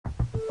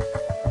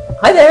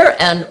Hi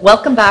there, and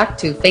welcome back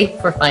to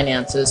Faith for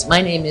Finances.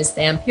 My name is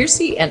Sam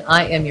Piercy, and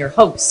I am your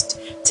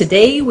host.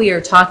 Today we are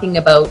talking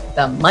about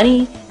the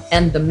money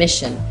and the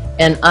mission,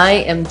 and I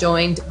am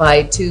joined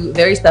by two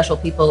very special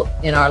people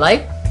in our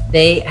life.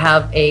 They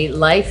have a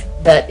life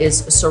that is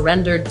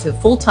surrendered to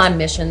full-time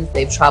missions.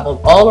 They've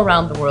traveled all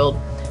around the world,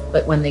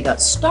 but when they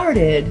got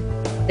started,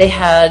 they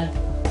had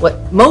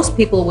what most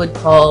people would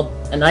call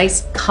a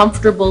nice,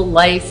 comfortable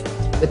life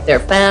with their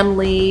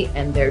family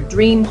and their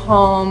dream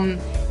home,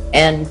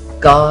 and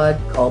God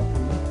called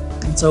them.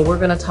 And so we're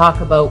going to talk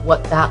about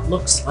what that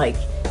looks like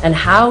and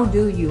how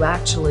do you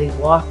actually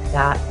walk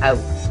that out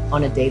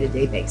on a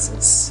day-to-day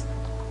basis.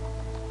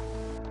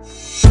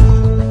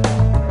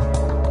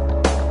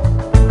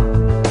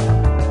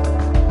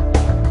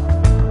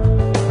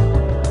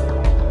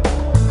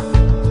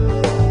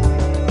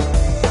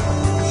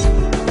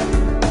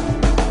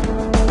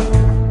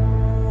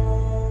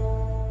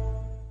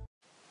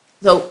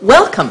 So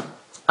welcome.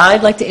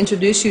 I'd like to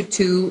introduce you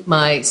to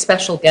my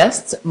special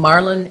guests,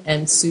 Marlon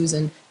and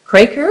Susan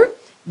Craker.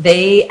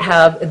 They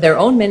have their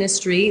own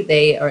ministry.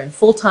 They are in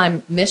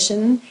full-time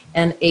mission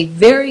and a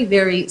very,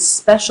 very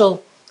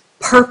special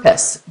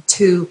purpose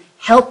to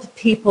help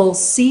people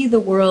see the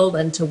world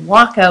and to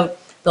walk out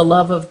the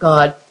love of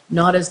God,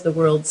 not as the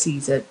world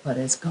sees it, but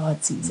as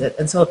God sees it.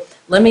 And so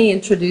let me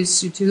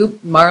introduce you to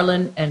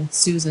Marlon and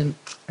Susan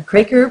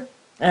Craker.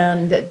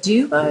 And do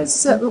you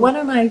guys, why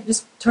don't I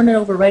just turn it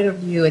over right over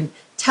to you and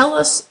tell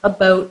us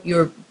about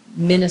your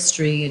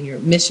ministry and your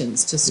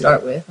missions to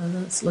start with, and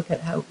let's look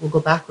at how we'll go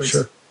backwards.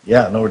 Sure.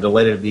 Yeah, no, we're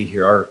delighted to be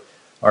here.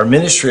 Our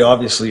ministry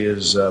obviously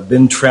has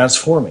been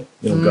transforming.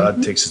 You know,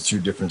 God takes us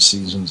through different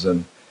seasons,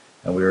 and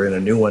we are in a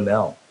new one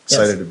now.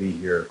 Excited to be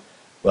here,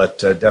 but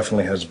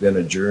definitely has been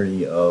a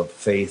journey of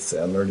faith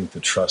and learning to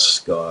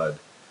trust God.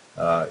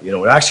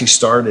 It actually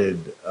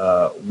started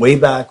way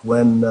back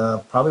when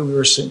probably we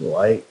were single.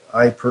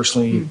 I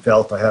personally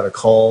felt I had a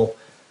call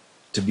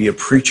to be a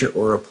preacher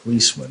or a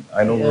policeman.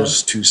 I know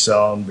those two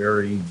sound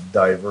very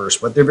diverse,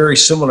 but they're very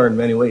similar in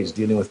many ways,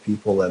 dealing with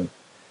people,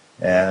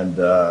 and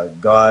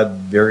God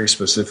very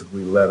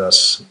specifically led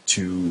us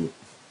to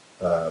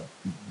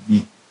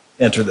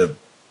enter the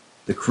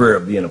career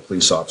of being a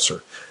police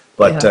officer.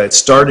 But it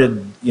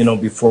started,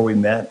 before we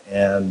met,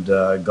 and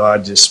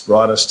God just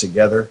brought us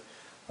together.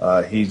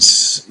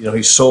 His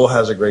soul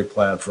has a great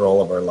plan for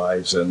all of our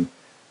lives, and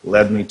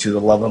led me to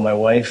the love of my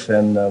wife,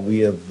 and we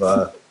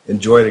have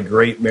enjoyed a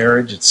great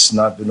marriage. It's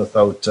not been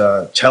without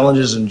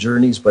challenges and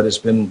journeys, but it's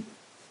been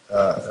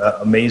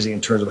amazing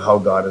in terms of how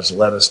God has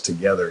led us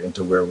together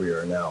into where we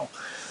are now.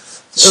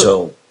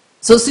 So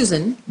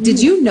Susan,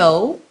 did you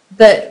know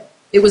that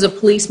it was a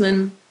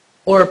policeman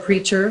or a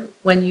preacher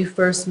when you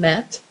first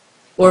met,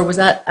 or was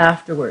that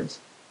afterwards?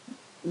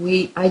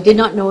 I did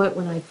not know it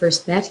when I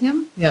first met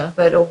him,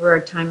 but over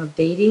our time of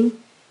dating,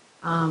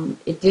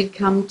 it did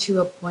come to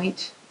a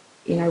point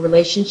in our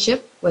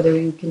relationship, whether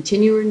we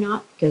continue or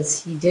not,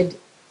 because he did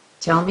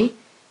tell me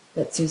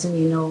that, Susan,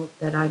 you know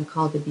that I'm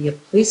called to be a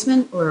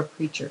policeman or a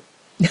preacher.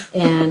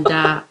 And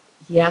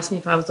he asked me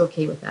if I was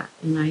okay with that,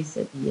 and I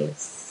said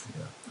yes.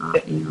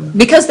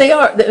 Because they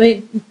are,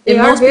 in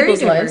most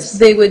people's lives,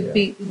 they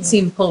would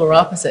seem polar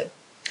opposite.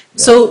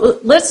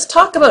 So let's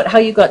talk about how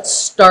you got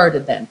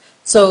started then.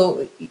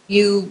 So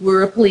you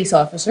were a police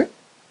officer,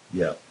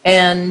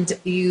 and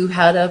you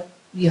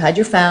had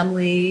your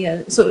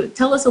family. So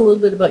tell us a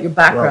little bit about your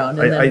background.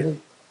 Well,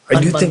 I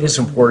do think it's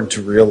important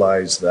to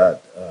realize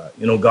that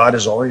God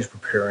is always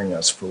preparing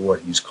us for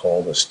what He's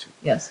called us to.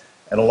 Yes.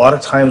 And a lot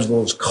of times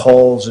those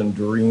calls and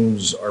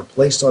dreams are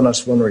placed on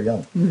us when we're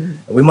young. And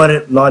we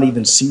might not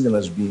even see them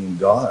as being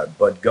God,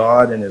 but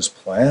God and His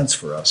plans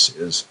for us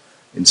is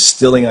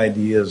instilling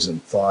ideas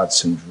and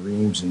thoughts and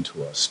dreams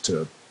into us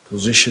to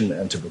position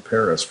and to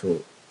prepare us for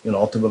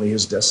ultimately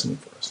His destiny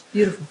for us.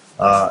 Beautiful.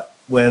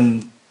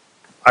 When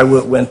I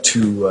went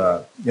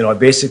to,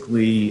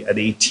 basically at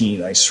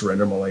 18, I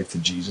surrendered my life to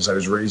Jesus. I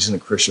was raised in a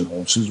Christian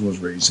home. Susan was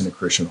raised in a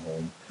Christian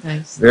home.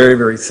 Nice. Very,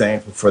 very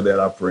thankful for that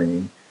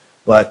upbringing.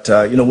 But,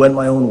 went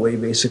my own way,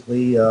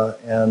 basically.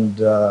 And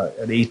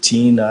at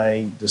 18,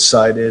 I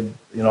decided,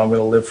 I'm going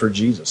to live for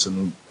Jesus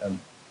and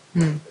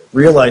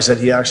realized that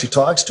He actually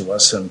talks to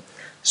us and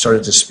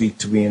started to speak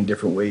to me in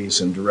different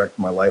ways and direct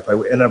my life. I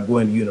ended up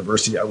going to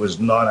university. I was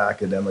not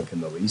academic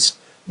in the least.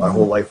 My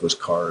whole life was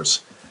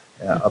cars.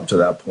 Up to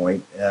that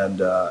point.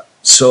 And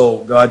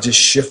so God just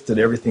shifted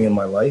everything in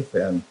my life,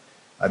 and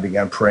I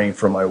began praying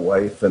for my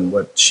wife and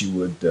what she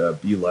would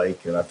be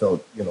like. And I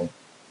felt,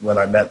 when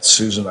I met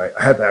Susan, I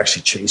had to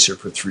actually chase her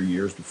for 3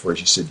 years before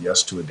she said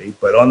yes to a date.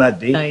 But on that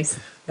date,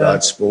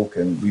 God spoke,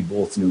 and we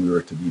both knew we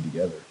were to be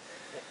together.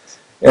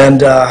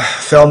 And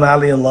fell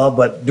madly in love.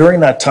 But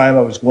during that time,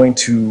 I was going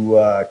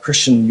to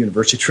Christian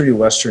University, Trinity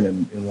Western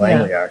in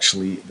Langley,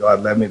 actually.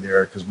 God led me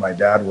there because my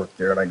dad worked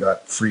there, and I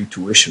got free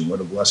tuition.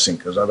 What a blessing,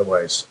 because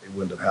otherwise it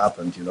wouldn't have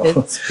happened,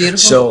 It's beautiful.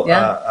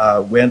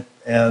 So went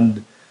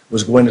and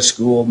was going to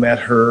school, met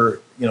her,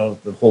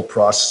 the whole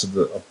process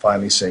of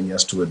finally saying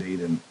yes to a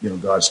date, and,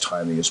 God's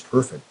timing is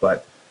perfect.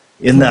 But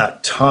in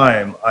that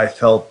time, I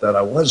felt that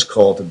I was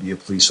called to be a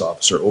police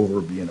officer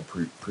over being a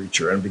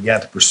preacher, and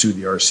began to pursue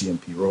the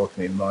RCMP, Royal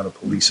Canadian Mounted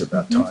Police, at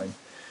that time.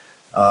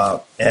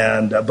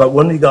 But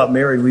when we got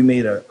married, we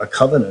made a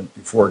covenant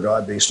before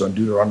God based on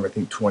Deuteronomy, I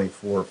think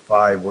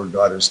 24:5, where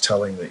God is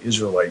telling the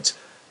Israelites,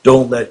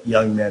 don't let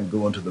young men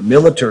go into the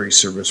military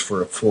service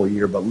for a full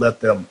year, but let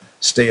them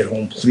stay at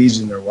home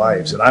pleasing their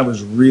wives. And I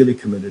was really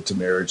committed to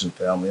marriage and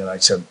family. And I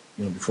said,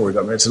 before we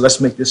got married, I said, let's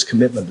make this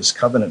commitment, this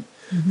covenant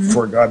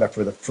before God, that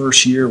for the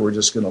first year, we're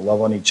just going to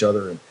love on each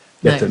other and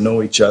get to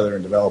know each other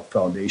and develop a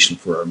foundation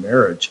for our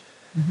marriage.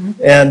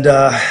 And,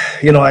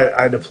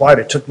 I'd applied.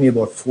 It took me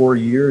about 4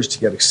 years to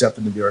get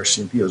accepted into the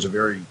RCMP. It was a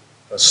very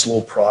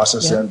slow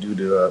process then due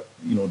to,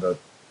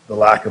 the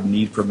lack of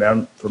need for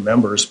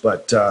members.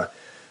 But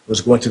was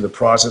going through the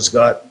process.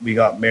 We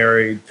got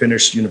married,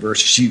 finished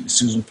university.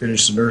 Susan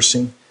finished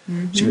nursing.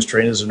 She was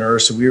trained as a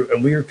nurse. And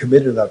we were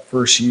committed that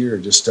first year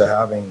just to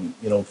having,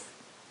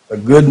 a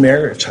good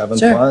marriage, having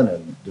fun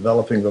and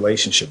developing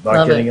relationship,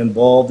 not getting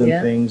involved in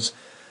things.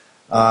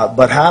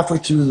 But halfway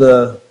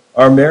through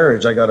our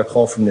marriage, I got a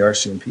call from the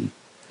RCMP.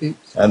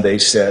 Oops. And they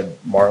said,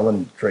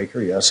 Marlon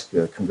Craker, yes,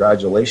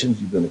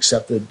 congratulations, you've been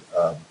accepted,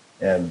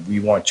 and we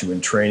want you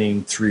in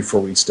training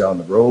 3-4 weeks down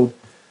the road.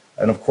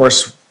 And of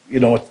course,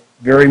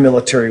 very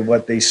military,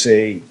 what they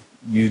say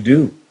you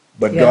do.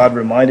 But God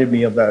reminded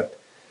me of that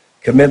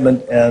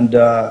commitment, and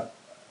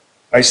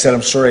I said,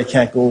 I'm sorry, I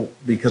can't go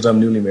because I'm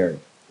newly married.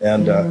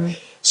 And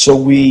so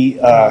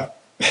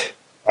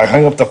I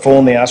hung up the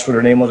phone. They asked what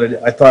her name was.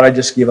 I thought I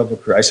just gave up a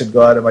career. I said,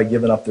 God, have I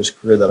given up this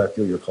career that I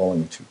feel you're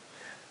calling me to?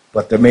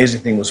 But the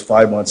amazing thing was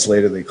 5 months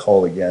later, they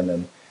called again,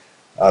 and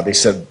they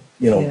said,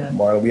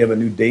 Marla, we have a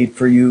new date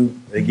for you.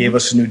 They gave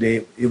us a new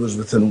date. It was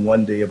within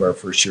 1 day of our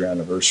first-year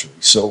anniversary.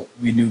 So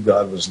we knew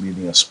God was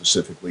leading us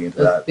specifically into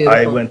that. Beautiful.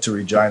 I went to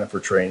Regina for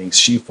training.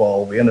 She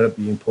followed. We ended up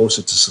being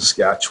posted to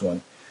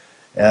Saskatchewan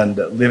and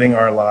living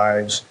our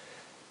lives.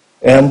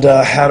 And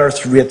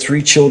we had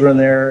 3 children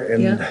there,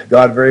 and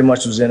God very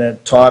much was in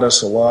it, taught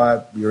us a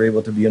lot. We were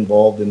able to be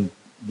involved in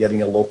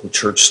getting a local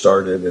church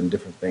started and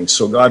different things.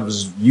 So God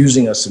was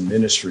using us in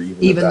ministry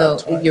even though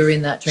time. You're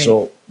in that training.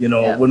 So,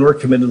 when we're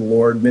committed to the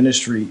Lord,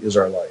 ministry is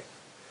our life.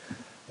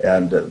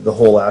 And the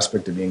whole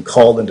aspect of being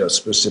called into a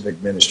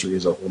specific ministry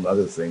is a whole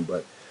other thing.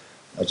 But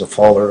as a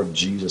follower of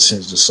Jesus and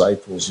his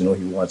disciples, he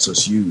wants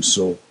us used.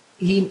 So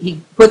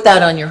he put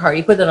that on your heart.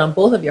 He put that on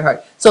both of your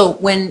heart. So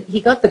when he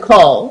got the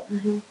call,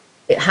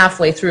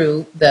 halfway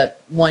through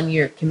that 1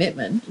 year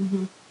commitment,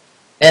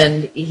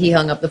 and he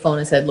hung up the phone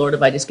and said, Lord,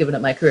 have I just given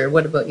up my career?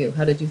 What about you?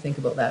 How did you think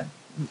about that?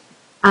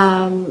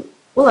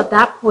 Well, at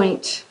that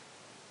point,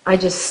 I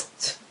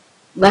just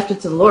left it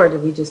to the Lord,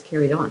 and we just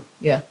carried on.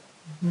 Yeah.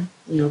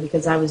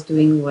 Because I was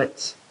doing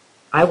what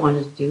I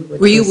wanted to do.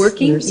 Were you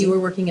working? Nursing. You were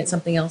working at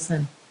something else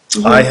then?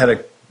 I had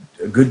a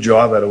good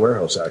job at a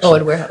warehouse, actually. Oh,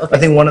 at a warehouse. Okay. I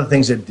think one of the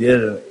things it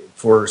did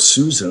for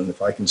Susan,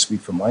 if I can speak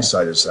from my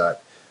side, is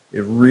that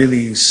it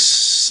really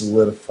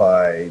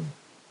solidified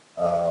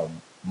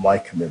my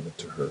commitment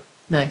to her.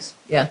 Nice,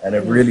 yeah. And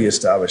it really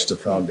established a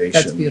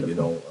foundation,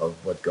 beautiful. Of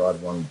what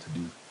God wanted to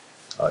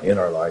do in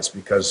our lives.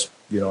 Because,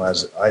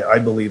 as I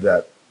believe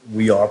that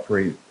we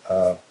operate,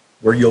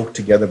 we're yoked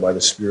together by the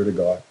Spirit of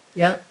God.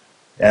 Yeah.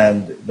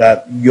 And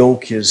that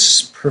yoke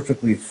is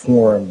perfectly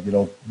formed,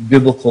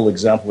 biblical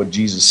example, what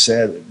Jesus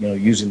said,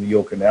 using the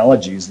yoke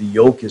analogies, the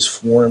yoke is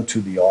formed to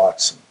the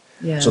oxen.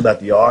 Yeah. So that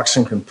the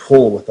oxen can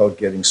pull without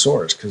getting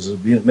sores. Because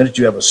the minute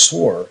you have a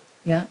sore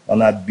on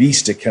that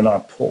beast, it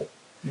cannot pull.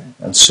 Yeah.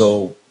 And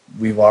so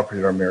we've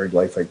operated our married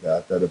life like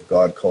that if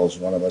God calls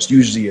one of us,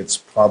 usually it's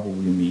probably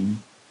me,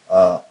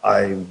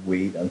 I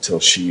wait until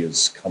she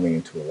is coming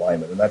into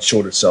alignment. And that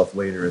showed itself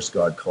later as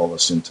God called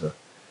us into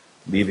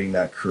leaving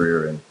that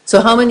career.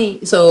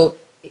 So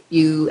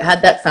you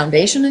had that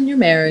foundation in your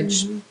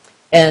marriage,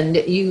 and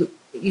you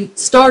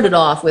started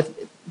off with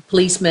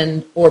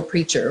policeman or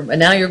preacher, and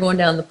now you're going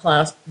down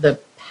the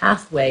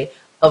pathway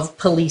of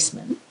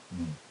policeman.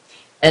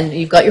 And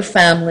you've got your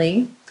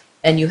family,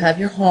 and you have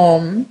your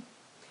home,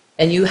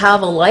 and you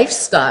have a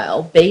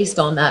lifestyle based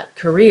on that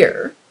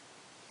career.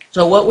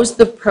 So what was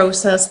the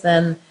process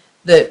then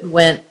that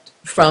went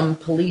from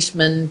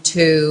policeman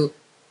to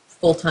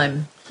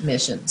full-time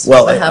missions?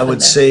 Well, I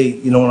would say,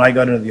 when I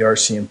got into the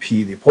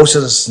RCMP, they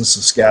posted us in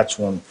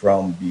Saskatchewan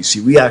from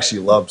BC. We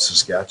actually loved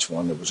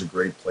Saskatchewan. It was a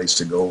great place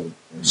to go.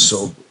 It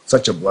was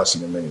such a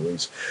blessing in many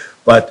ways.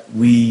 But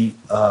we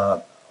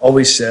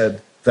always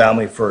said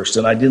family first.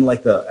 And I didn't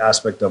like the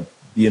aspect of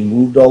being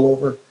moved all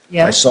over.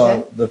 Yeah, I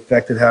saw the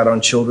effect it had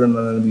on children,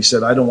 and then we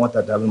said, I don't want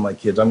that to happen to my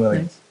kids. I'm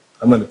going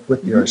to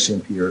quit the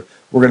RCMP, or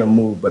we're going to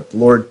move. But the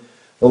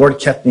Lord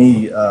kept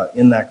me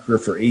in that career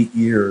for 8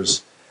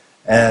 years.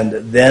 And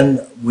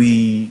then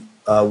we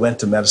went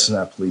to Medicine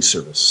Hat Police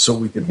Service, so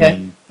we could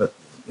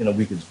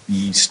we could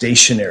be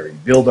stationary,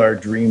 build our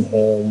dream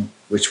home,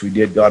 which we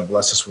did. God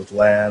bless us with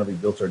land. We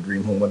built our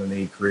dream home on an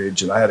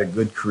acreage, and I had a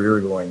good career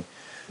going.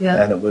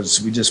 Yeah. And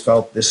we just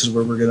felt this is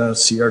where we're going to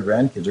see our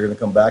grandkids. They're going to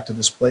come back to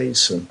this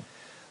place, and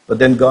But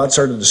then God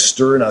started to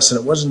stir in us, and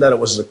it wasn't that it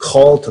was a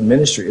call to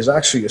ministry. It was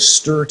actually a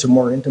stir to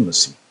more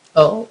intimacy.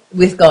 Oh,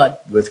 with God.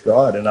 With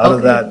God. And out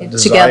of that Together?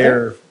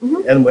 desire,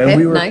 and when Okay,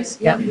 we were, nice.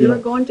 Yeah. We were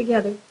going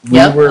together. we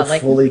Yeah, were I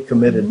like fully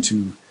committed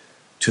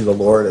to the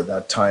Lord at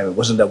that time. It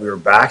wasn't that we were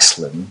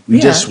backslidden. We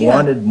Yeah, just yeah.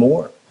 wanted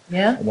more.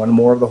 Yeah. Wanted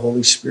more of the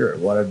Holy Spirit.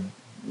 Wanted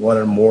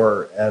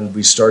more, and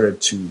we started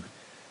to,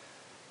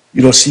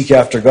 seek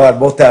after God.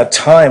 About that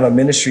time, a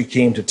ministry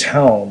came to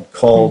town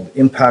called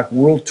Impact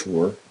World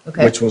Tour,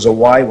 Okay. which was a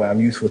YWAM,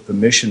 Youth with the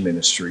Mission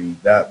ministry,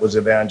 that was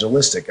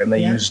evangelistic, and they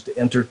Yeah. used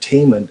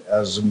entertainment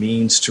as a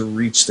means to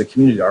reach the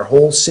community. Our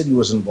whole city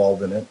was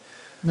involved in it,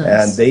 Nice.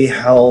 and they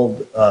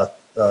held a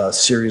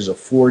series of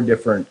 4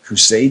 different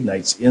crusade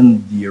nights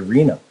in the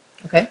arena,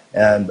 Okay.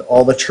 and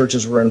all the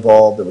churches were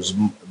involved. It was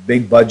a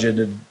big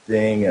budgeted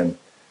thing,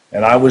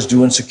 and I was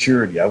doing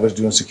security. I was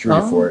doing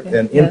security Oh, for it. okay.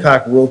 And Yeah.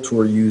 Impact World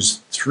Tour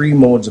used 3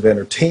 modes of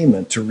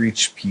entertainment to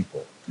reach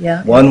people.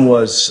 Yeah. One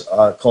was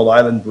called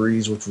Island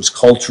Breeze, which was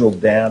cultural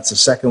dance. The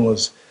second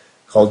was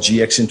called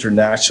GX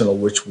International,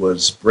 which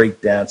was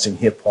break dancing,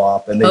 hip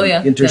hop, and they Oh,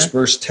 yeah,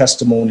 interspersed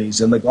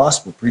testimonies and the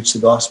gospel, preach the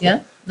gospel. Yeah,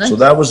 nice. So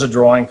that was a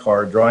drawing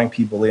card, drawing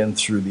people in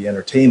through the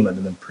entertainment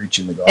and then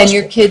preaching the gospel. And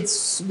your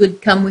kids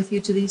would come with you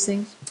to these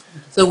things?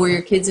 So were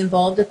your kids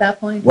involved at that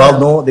point? Well,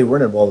 no, they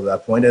weren't involved at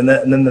that point. And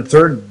then the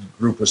third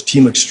group was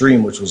Team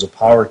Extreme, which was a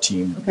power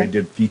team. Okay. They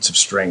did feats of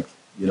strength,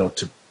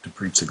 to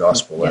preach the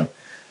gospel. Yeah.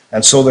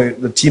 And so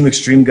the Team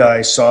Extreme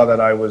guys saw that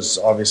I was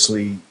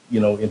obviously,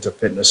 into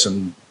fitness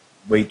and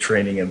weight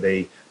training, and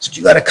they said,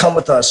 you got to come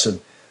with us. And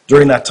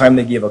during that time,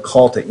 they gave a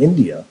call to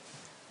India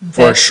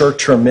for Okay. a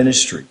short-term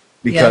ministry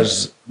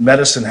because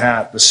Medicine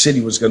Hat, the city,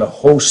 was going to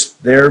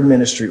host their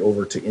ministry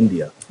over to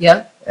India.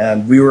 Yeah.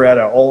 And we were at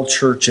an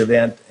all-church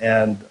event,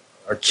 and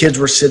our kids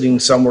were sitting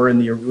somewhere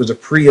it was a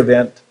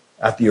pre-event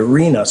at the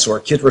arena, so our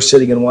kids were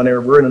sitting in one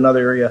area, we're in another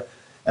area,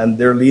 and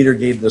their leader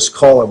gave this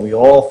call, and we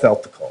all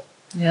felt the call.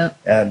 Yeah.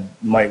 And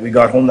we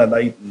got home that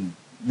night, and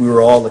we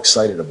were all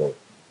excited about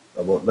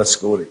let's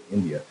go to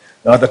India.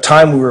 Now, at the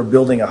time we were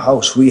building a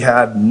house, we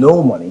had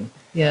no money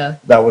Yeah.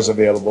 that was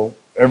available.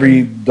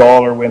 Every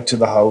dollar went to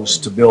the house,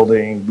 to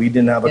building. We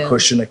didn't have a Yeah.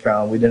 cushion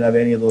account. We didn't have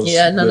any of those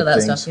Yeah, none of good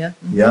that things. stuff, yeah.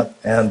 Mhm. Yeah,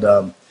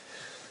 and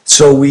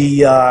so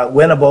we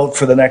went about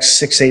for the next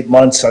 6-8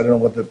 months. I don't know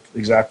what the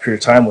exact period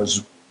of time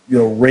was,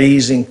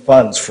 raising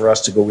funds for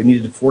us to go. We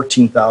needed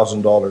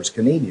 $14,000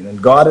 Canadian,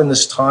 and God in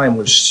this time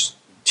was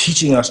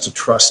teaching us to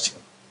trust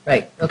Him,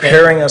 Right. Okay.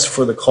 preparing us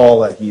for the call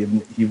that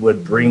He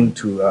would bring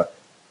to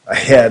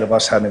ahead of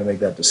us having to make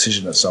that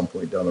decision at some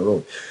point down the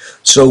road.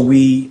 So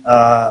we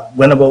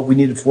went about. We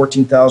needed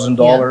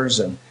 $14,000,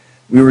 and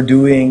we were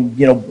doing,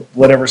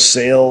 whatever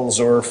sales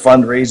or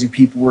fundraising.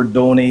 People were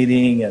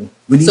donating, and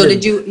we needed. So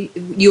did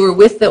you were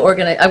with the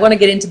I want to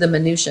get into the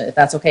minutia, if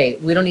that's okay.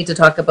 We don't need to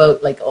talk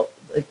about like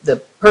the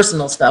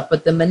personal stuff,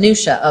 but the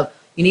minutia of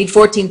you need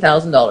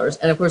 $14,000.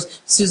 And of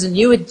course, Susan,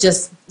 you had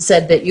just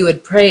said that you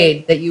had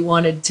prayed that you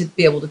wanted to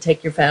be able to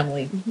take your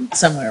family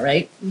somewhere,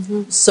 right?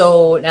 Mm-hmm.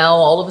 So now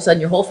all of a sudden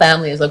your whole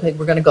family is like, okay,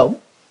 we're going to go.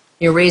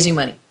 You're raising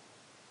money.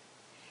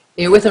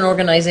 You're with an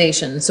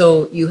organization.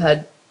 So you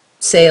had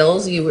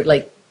sales, you were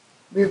like,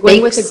 We were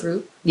going with Bakes. a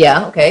group.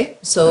 yeah, okay.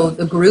 So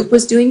the group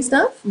was doing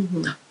stuff?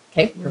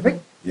 Okay,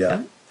 perfect.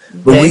 Yeah,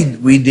 but Okay.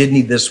 we did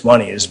need this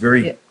money. It's a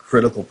very Yeah.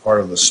 critical part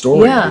of the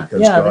story Yeah,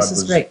 because yeah, God this is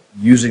was great.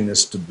 using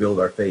this to build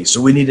our faith. So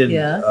we needed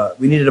Yeah.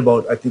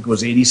 about, I think it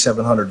was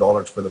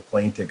 $8,700 for the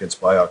plane tickets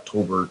by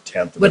October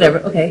 10th. Whatever,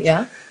 okay,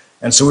 yeah.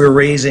 And so we were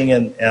raising,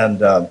 and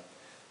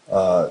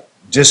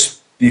just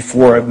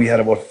before we had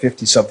about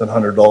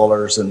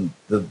 $50,something, and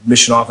the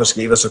mission office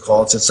gave us a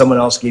call and said someone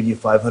else gave you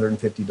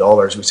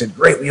 $550. We said,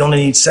 great, we only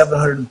need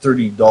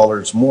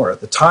 $730 more. At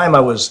the time, I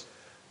was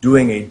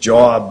doing a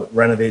job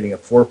renovating a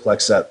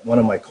fourplex that one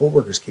of my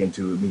coworkers came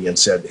to me and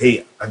said,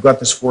 hey, I've got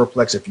this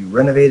fourplex. If you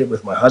renovate it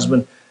with my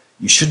husband,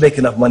 you should make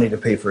enough money to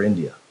pay for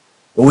India.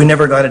 But we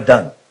never got it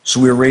done. So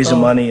we were raising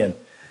money, and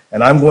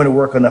I'm going to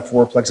work on that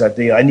fourplex that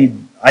day. I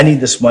need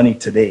this money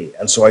today.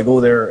 And so I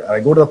go there, and I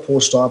go to the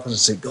post office and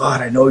say,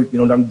 God, I know,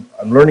 I'm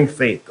learning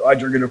faith.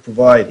 God, you're going to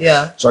provide.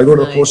 Yeah. So I go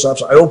to the Nice. post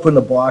office. I open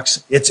the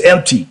box. It's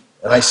empty.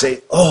 And I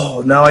say,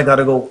 oh, now I got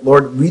to go.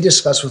 Lord, we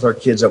discussed with our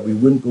kids that we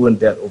wouldn't go in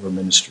debt over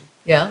ministry,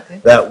 Yeah,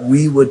 okay. that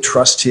we would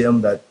trust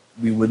Him, that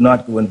we would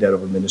not go in debt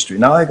over ministry.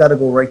 Now I got to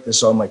go write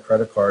this on my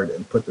credit card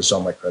and put this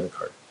on my credit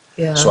card.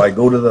 Yeah. So I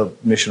go to the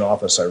mission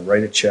office, I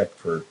write a check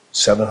for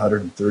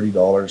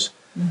 $730,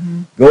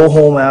 Mm-hmm. go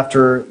home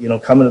after,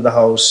 come into the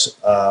house,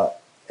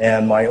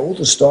 and my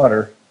oldest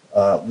daughter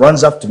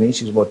runs up to me.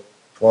 She's about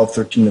 12,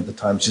 13 at the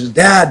time. She says,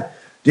 Dad,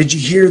 did you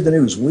hear the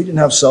news? We didn't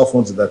have cell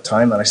phones at that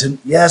time. And I said,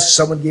 yes,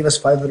 someone gave us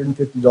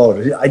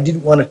 $550. I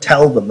didn't want to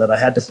tell them that I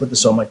had to put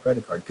this on my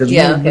credit card because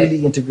Yeah, we okay.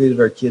 really integrated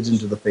our kids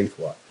into the faith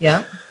walk.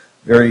 Yeah,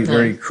 Very,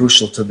 very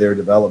crucial to their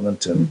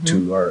development and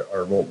to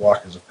our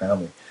walk as a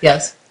family.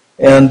 yes.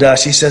 And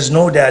she says,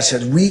 no, Dad,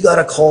 says, we got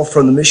a call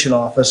from the mission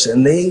office,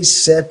 and they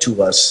said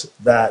to us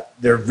that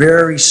they're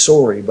very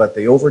sorry, but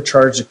they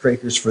overcharged the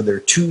Quakers for their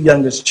 2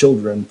 youngest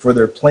children for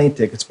their plane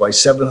tickets by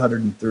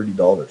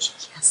 $730.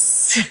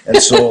 Yes. And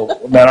so,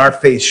 man, our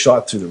faith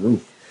shot through the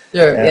roof.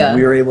 Sure, And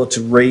we were able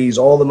to raise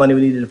all the money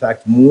we needed. In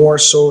fact, more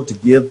so to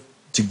give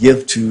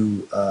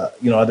to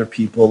other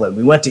people. And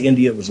we went to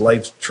India. It was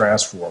life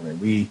transforming.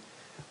 We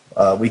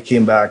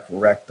came back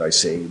wrecked. I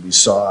say we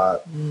saw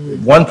at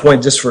one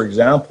point, just for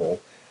example,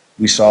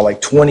 we saw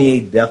like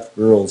 28 deaf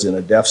girls in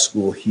a deaf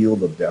school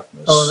healed of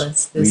deafness. Oh,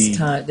 that's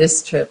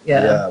this trip.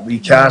 Yeah. Yeah, we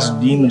cast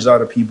demons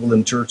out of people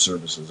in church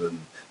services and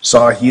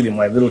saw healing.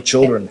 My little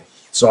children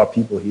saw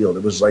people healed.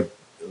 It was like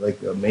an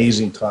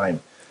amazing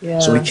time. Yeah.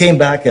 So we came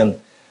back and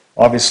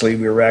obviously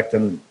we were wrecked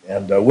and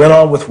went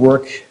on with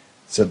work.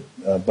 Said,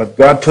 but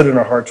God put in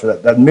our heart for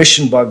that. That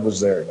mission bug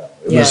was there now.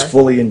 It was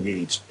fully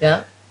engaged.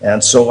 Yeah.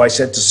 And so I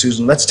said to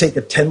Susan, let's take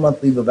a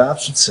 10-month leave of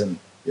absence. And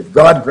if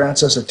God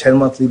grants us a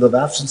 10-month leave of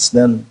absence,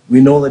 then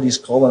we know that he's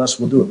calling us,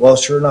 we'll do it. Well,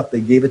 sure enough,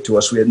 they gave it to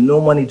us. We had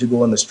no money to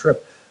go on this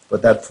trip.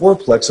 But that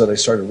fourplex that I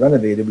started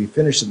renovating, we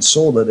finished and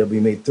sold it, and we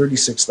made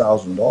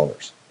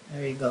 $36,000.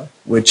 There you go.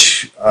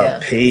 Which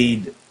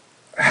paid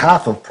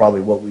half of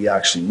probably what we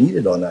actually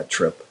needed on that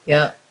trip.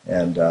 Yeah.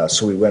 And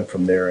so we went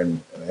from there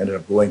and ended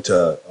up going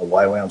to a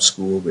YWAM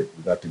school. We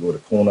got to go to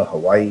Kona,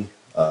 Hawaii,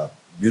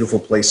 beautiful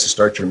place to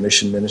start your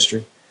mission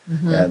ministry.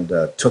 And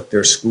took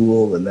their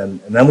school. And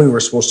then we were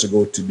supposed to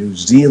go to New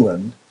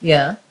Zealand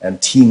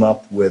and team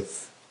up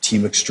with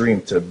Team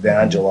Extreme to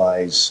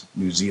evangelize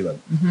New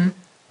Zealand.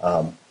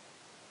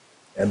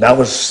 And that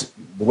was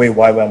the way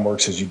YWAM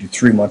works, is you do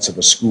 3 months of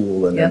a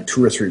school and then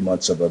 2 or 3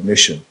 months of a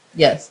mission.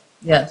 Yes.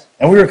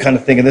 And we were kind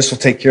of thinking, this will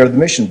take care of the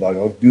mission bug.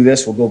 I'll do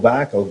this, we'll go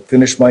back, I'll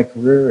finish my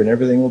career, and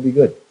everything will be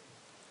good.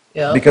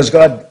 Yeah. Because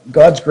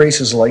God's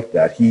grace is like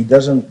that. He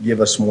doesn't give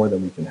us more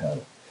than we can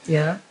handle.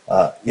 Yeah.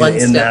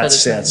 In that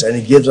sense. And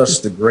he gives us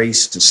the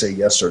grace to say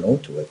yes or no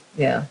to it.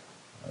 Yeah.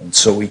 And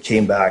so we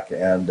came back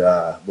and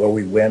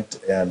we went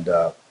and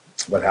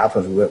what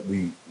happened,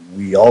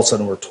 we all of a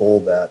sudden were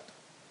told that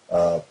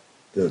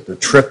the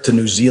trip to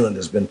New Zealand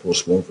has been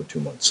postponed for 2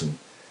 months. And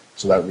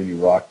so that really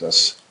rocked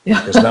us.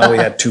 Yeah. Because now we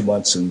had 2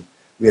 months and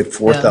we had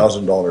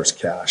 $4,000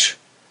 cash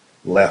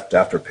left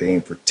after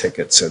paying for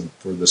tickets and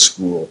for the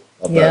school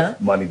of that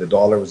money. The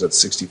dollar was at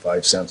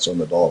 65 cents on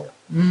the dollar,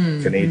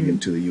 Canadian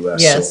to the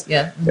U.S. Yes,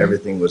 so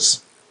everything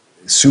was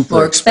super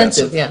more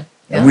expensive. Yeah.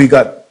 And we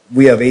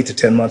have 8 to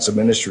 10 months of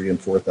ministry and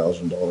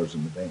 $4,000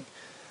 in the bank.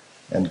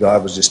 And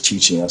God was just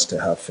teaching us to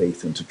have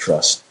faith and to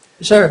trust.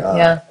 Sure,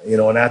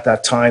 And at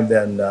that time,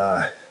 then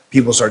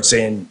people started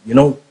saying,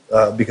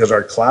 because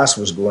our class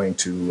was going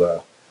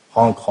to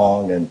Hong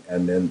Kong and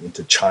then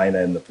into China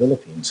and the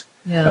Philippines.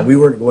 Yeah. And we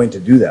weren't going to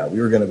do that.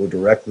 We were going to go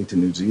directly to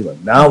New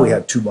Zealand. Now we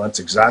had 2 months,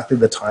 exactly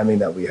the timing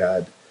that we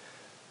had,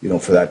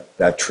 for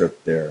that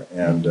trip there.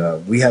 And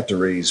we had to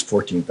raise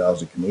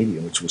 14,000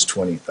 Canadian, which was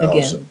 20,000.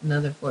 Again,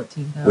 another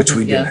 14,000. Which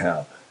we didn't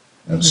have.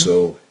 And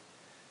so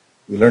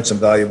we learned some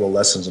valuable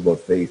lessons about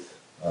faith,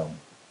 And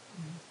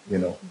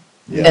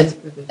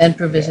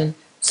provision. Yeah.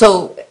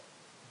 So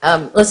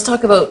let's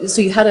talk about,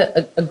 so you had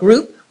a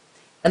group,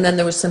 and then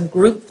there was some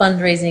group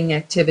fundraising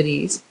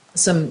activities,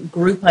 some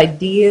group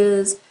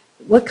ideas.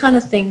 What kind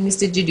of things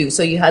did you do?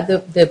 So you had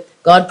the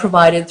God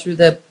provided through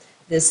the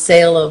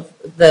sale of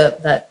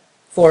that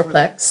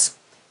fourplex.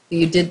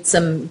 You did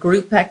some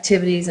group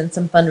activities and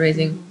some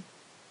fundraising.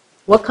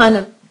 What kind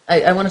of,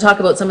 I want to talk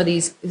about some of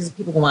these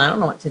people go, well, I don't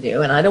know what to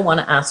do, and I don't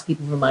want to ask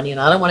people for money,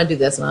 and I don't want to do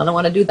this, and I don't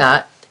want to do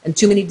that, and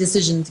too many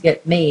decisions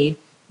get made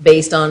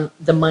based on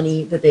the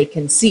money that they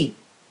can see.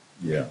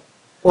 Yeah.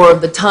 Or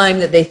the time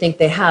that they think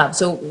they have.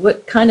 So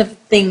what kind of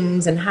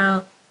things and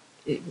how,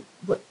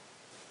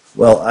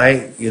 Well,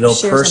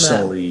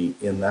 personally,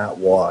 in that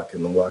walk,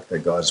 in the walk that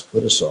God's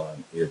put us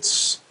on,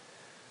 it's,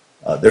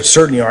 there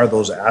certainly are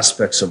those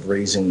aspects of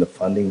raising the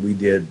funding. We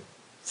did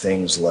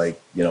things like,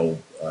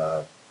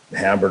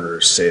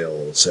 hamburger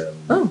sales,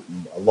 and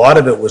a lot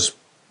of it was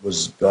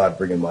God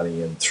bringing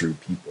money in through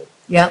people.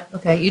 Yeah,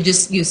 okay.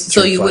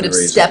 So you would have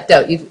stepped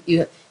out.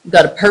 You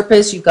got a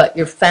purpose, you got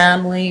your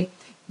family,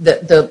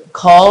 the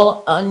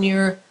call on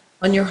your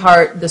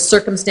heart, the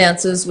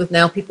circumstances with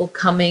now people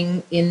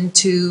coming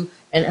into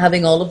and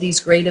having all of these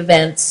great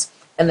events,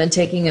 and then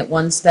taking it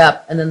one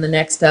step, and then the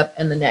next step,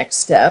 and the next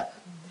step,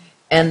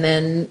 and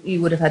then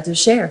you would have had to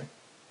share.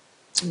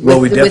 Well,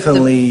 with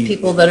definitely, the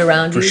people that are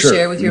around you, sure.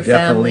 Share with your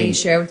family,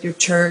 share with your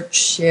church,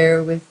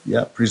 share with...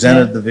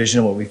 presented the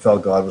vision, what we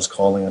felt God was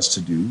calling us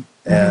to do,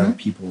 and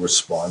people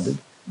responded.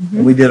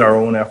 And we did our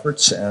own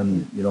efforts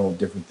and,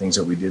 different things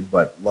that we did,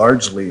 but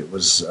largely it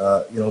was,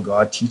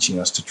 God teaching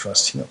us to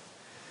trust Him,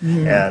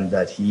 and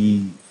that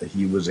He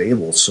was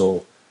able.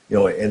 So,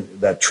 in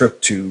that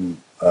trip to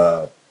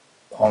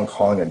Hong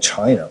Kong and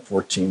China,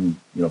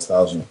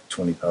 14,000,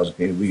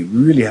 20,000, we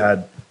really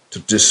had to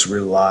just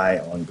rely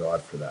on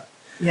God for that.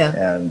 Yeah.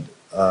 And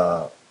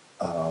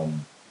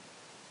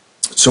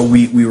so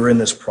we were in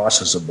this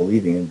process of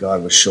believing, and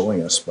God was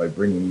showing us by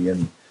bringing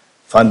in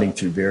funding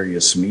through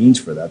various means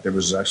for that. There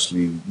was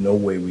actually no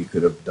way we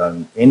could have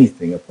done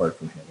anything apart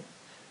from Him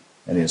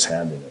and His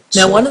hand in it.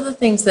 Now, one of the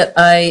things that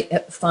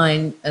I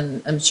find,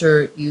 and I'm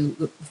sure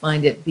you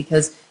find it,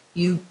 because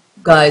you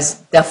guys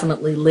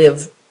definitely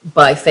live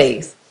by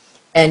faith,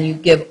 and you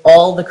give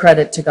all the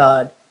credit to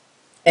God,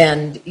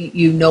 and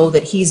you know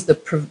that He's the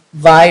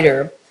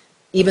provider,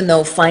 even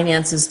though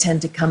finances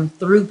tend to come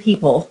through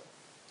people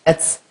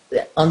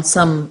on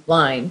some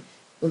line.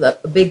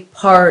 A big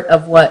part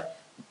of what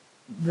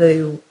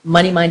the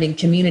money minding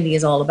community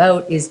is all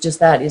about is just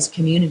that, is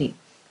community,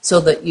 so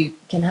that you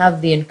can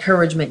have the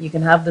encouragement, you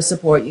can have the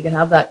support, you can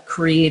have that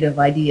creative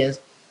ideas.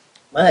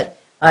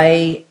 But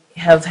I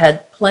have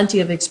had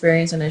plenty of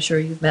experience, and I'm sure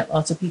you've met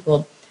lots of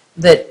people,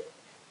 that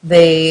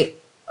they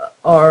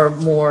are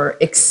more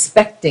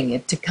expecting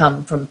it to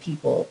come from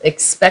people,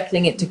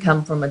 expecting it to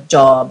come from a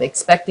job,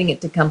 expecting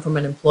it to come from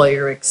an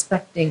employer,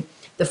 expecting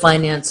the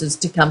finances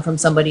to come from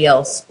somebody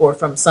else or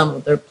from some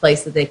other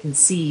place that they can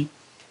see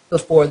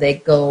before they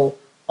go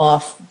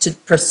off to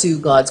pursue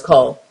God's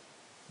call.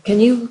 Can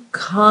you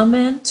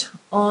comment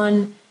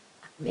on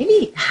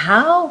maybe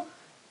how,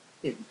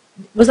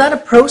 was that a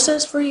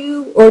process for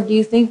you, or do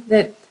you think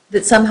that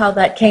somehow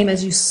that came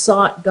as you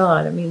sought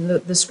God? I mean,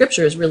 the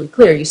scripture is really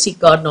clear. You seek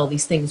God and all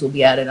these things will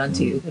be added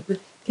unto you.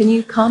 Can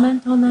you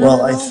comment on that?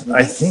 Well,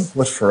 I think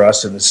what for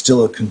us, and it's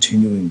still a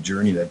continuing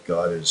journey that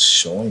God is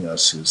showing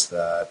us, is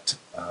that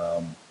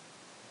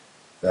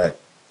that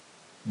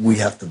we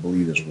have to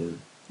believe His word.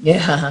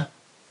 Yeah.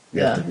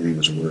 We have to believe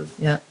His word.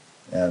 Yeah.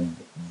 And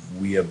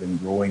we have been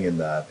growing in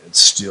that. It's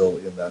still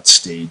in that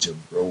stage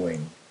of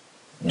growing,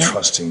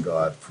 trusting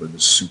God for the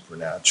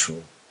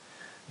supernatural,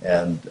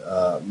 and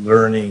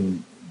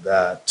learning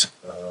that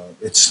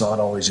it's not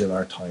always in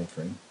our time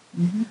frame,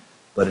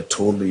 but it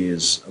totally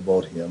is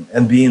about Him,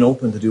 and being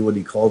open to do what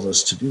He calls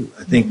us to do.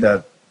 I think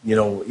that,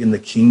 in the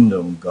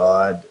kingdom,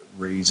 God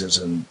raises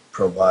and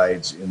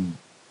provides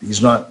He's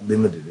not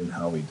limited in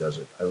how He does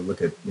it. I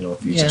look at,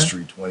 Ephesians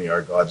 3:20,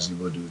 our God is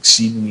able to do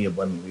exceedingly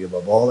abundantly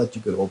above all that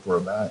you could hope or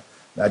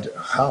imagine.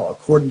 How?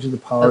 According to the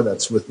power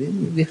that's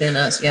within you. Within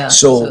us, yeah.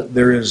 So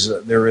there is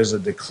a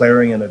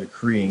declaring and a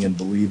decreeing and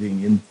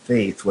believing in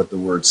faith what the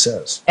Word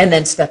says. And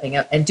then stepping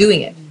up and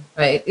doing it,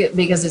 right?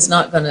 Because it's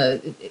not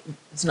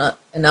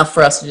enough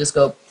for us to just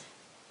go,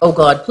 oh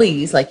God,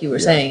 please, like you were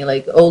saying,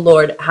 like, oh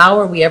Lord, how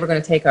are we ever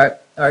going to take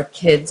our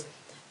kids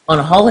on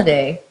a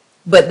holiday?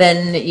 But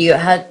then you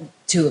had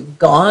to have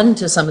gone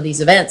to some of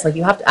these events. Like,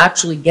 you have to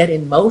actually get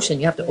in motion.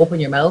 You have to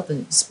open your mouth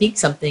and speak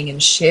something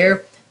and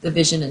share the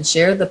vision and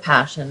share the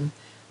passion.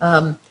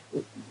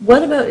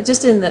 What about,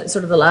 just in the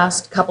sort of the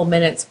last couple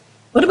minutes,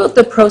 what about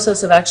the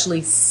process of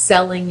actually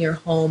selling your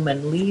home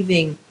and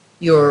leaving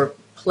your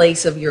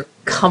place of your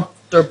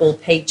comfortable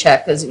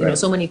paycheck? Because,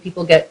 so many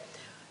people get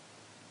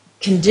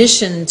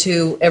conditioned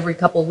to every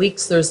couple of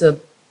weeks there's a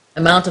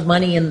amount of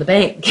money in the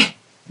bank.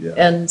 Yeah.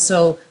 And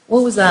so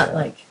what was that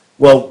like?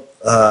 Well,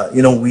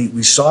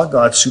 we saw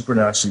God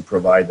supernaturally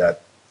provide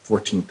that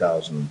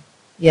 $14,000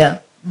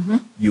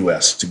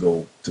 US to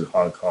go to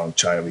Hong Kong,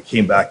 China. We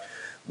came back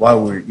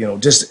while we were,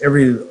 just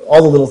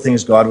all the little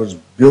things. God was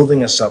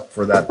building us up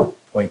for that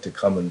point to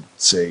come and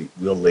say,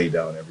 we'll lay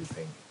down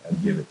everything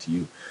and give it to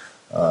you.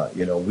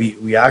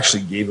 We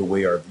actually gave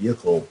away our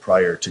vehicle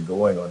prior to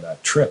going on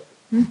that trip.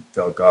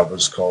 Felt God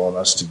was calling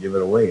us to give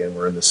it away, and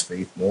we're in this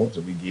faith mode,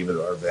 so we gave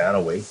our van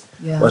away.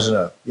 Yeah.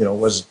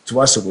 To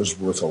us it was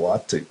worth a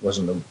lot. It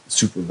wasn't a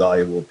super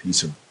valuable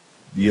piece of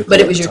vehicle, but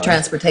it was your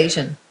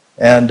transportation.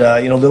 And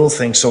little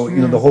things. So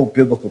the whole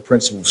biblical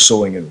principle of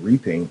sowing and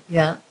reaping.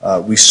 Yeah.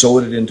 We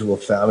sowed it into a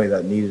family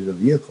that needed a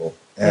vehicle,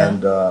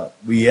 and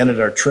we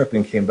ended our trip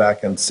and came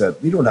back and said,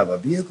 we don't have a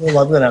vehicle.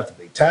 I'm going to have to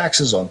pay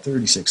taxes on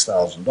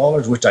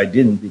 $36,000, which I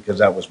didn't, because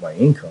that was my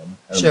income.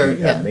 And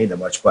we hadn't made that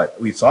much, but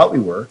we thought we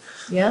were.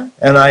 Yeah.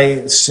 And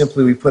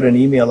we put an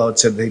email out,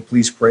 said, hey,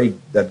 please pray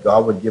that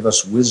God would give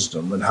us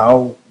wisdom and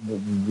how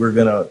we're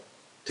going to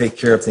take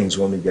care of things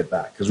when we get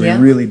back, because we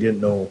really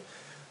didn't know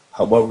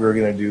what we were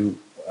going to do.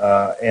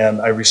 And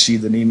I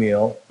received an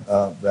email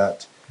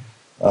that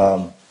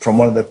from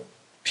one of the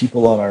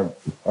people on our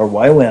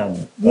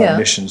YWAM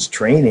missions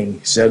training.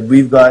 He said,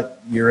 we've got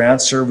your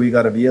answer, we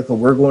got a vehicle,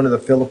 we're going to the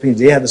Philippines.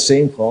 They had the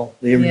same call,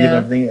 they were given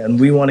everything, and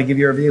we want to give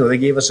you our vehicle. They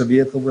gave us a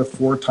vehicle worth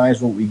 4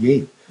 times what we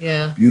gave.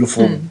 Yeah.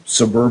 Beautiful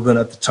Suburban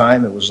at the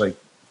time. It was like,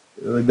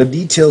 the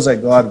details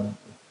that God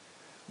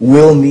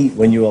will meet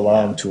when you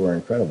allow Him to are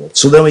incredible.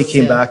 So then we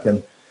came back,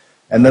 and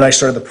then I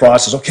started the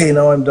process. Okay,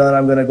 now I'm done.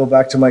 I'm going to go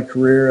back to my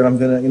career, and I'm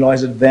going to, I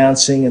was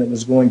advancing, and it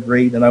was going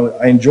great, and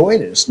I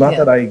enjoyed it. It's not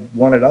that I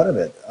wanted out of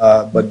it,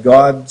 but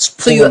God's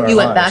pulling our lives. So you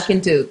went back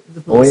into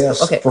the police?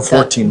 Oh, yes, for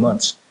 14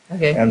 months.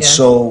 Okay. And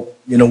so,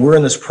 we're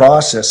in this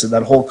process, and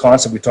that whole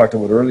concept we talked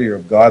about earlier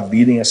of God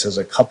leading us as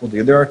a couple.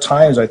 There are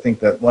times, I think,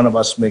 that one of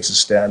us makes a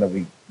stand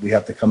and we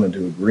have to come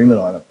into agreement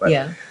on it.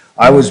 But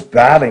I was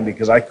battling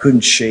because I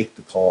couldn't shake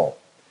the call.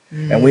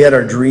 And we had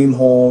our dream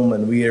home,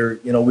 and we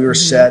were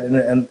set.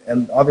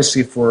 And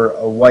obviously for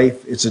a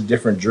wife, it's a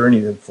different journey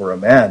than for a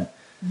man.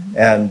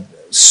 And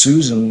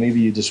Susan, maybe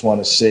you just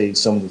want to say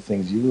some of the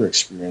things you were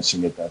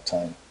experiencing at that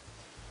time.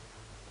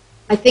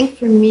 I think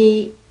for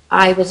me,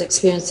 I was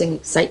experiencing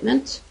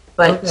excitement,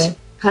 but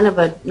kind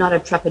of not a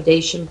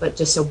trepidation, but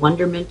just a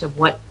wonderment of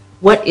what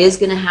what is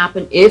going to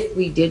happen if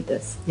we did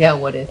this. Yeah,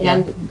 what if?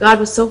 And yeah. God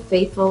was so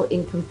faithful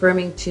in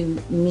confirming to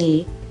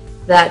me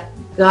that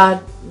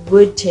God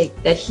would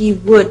He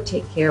would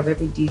take care of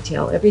every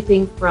detail,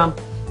 everything from,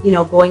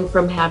 going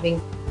from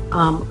having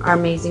our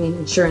amazing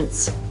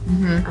insurance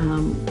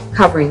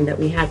covering that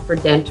we had for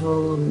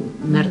dental and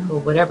medical,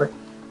 whatever.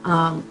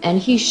 And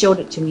He showed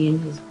it to me in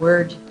His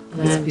Word,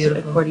 and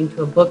according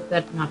to a book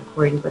but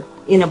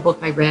in a book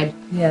I read,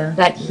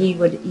 that He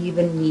would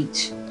even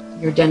meet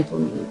your dental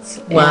needs.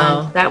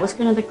 Wow. And that was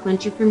kind of the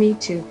clincher for me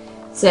to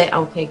say,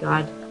 okay,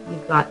 God,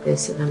 you've got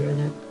this, and I'm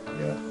gonna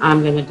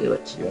do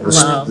it. Yeah,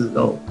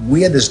 Wow.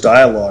 We had this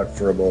dialogue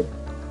for about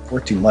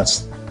 14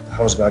 months.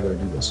 How is God going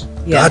to do this?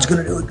 Yeah. God's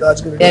going to do it.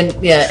 God's going to do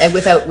it. And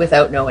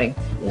without knowing.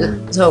 Yeah.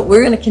 So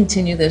we're going to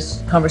continue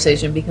this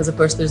conversation because, of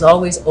course, there's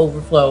always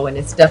overflow, and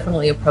it's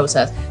definitely a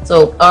process.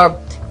 So our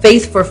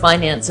Faith for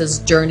Finances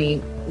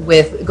journey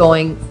with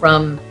going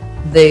from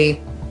the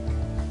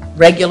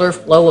regular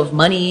flow of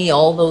money,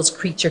 all those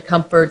creature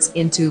comforts,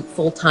 into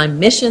full-time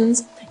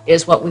missions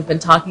is what we've been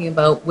talking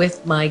about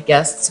with my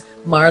guests,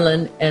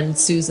 Marlon and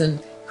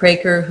Susan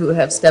Craker, who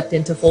have stepped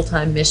into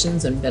full-time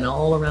missions and been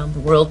all around the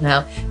world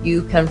now.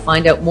 You can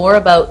find out more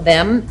about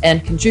them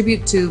and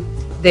contribute to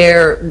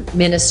their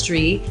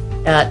ministry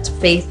at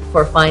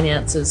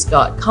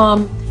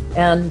faithforfinances.com.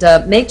 And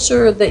make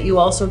sure that you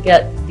also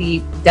get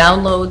the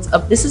downloads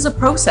of, this is a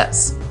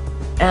process,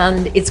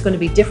 and it's going to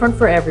be different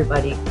for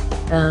everybody.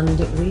 And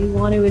we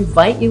want to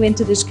invite you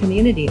into this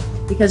community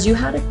because you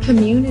had a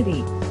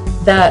community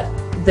that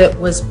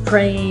was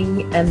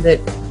praying and that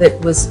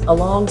was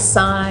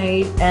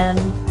alongside, and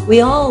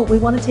we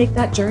want to take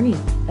that journey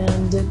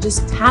and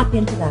just tap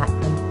into that,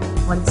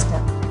 and one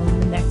step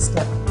and the next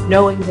step,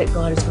 knowing that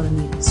God is going to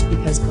meet us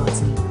because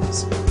God's needing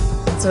us.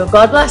 So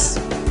God bless.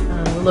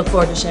 We look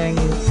forward to sharing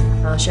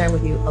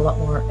with you a lot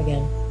more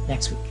again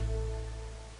next week.